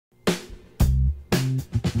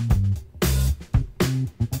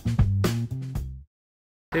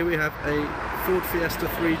Here we have a Ford Fiesta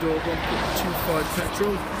 3-door 1.25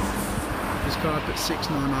 petrol. This car up at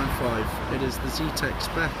 6,995. It is the Zetec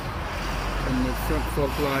spec and the front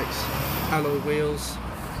fog lights, alloy wheels.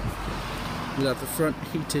 We'll have the front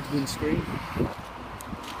heated windscreen,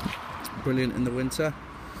 brilliant in the winter.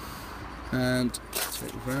 And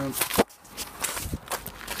take it round,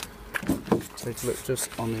 take a look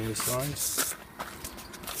just on the inside.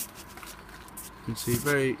 You can see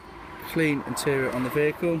very clean interior on the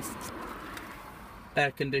vehicle,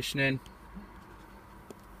 air conditioning,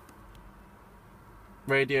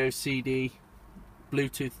 radio, CD,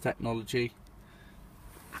 Bluetooth technology.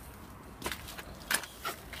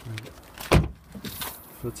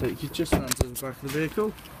 We'll take you just around to the back of the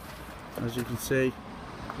vehicle. As you can see,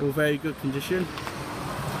 all very good condition.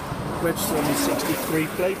 Registered on the 63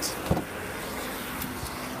 plate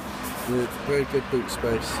with very good boot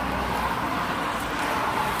space.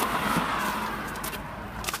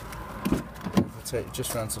 Take it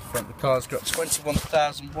just round to the front. The car's got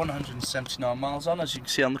 21,179 miles on, as you can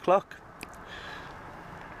see on the clock.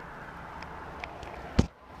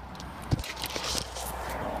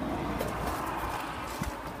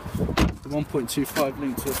 The 1.25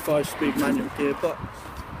 linked to a 5-speed manual gearbox.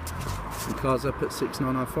 The car's up at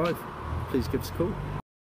 6,995. Please give us a call.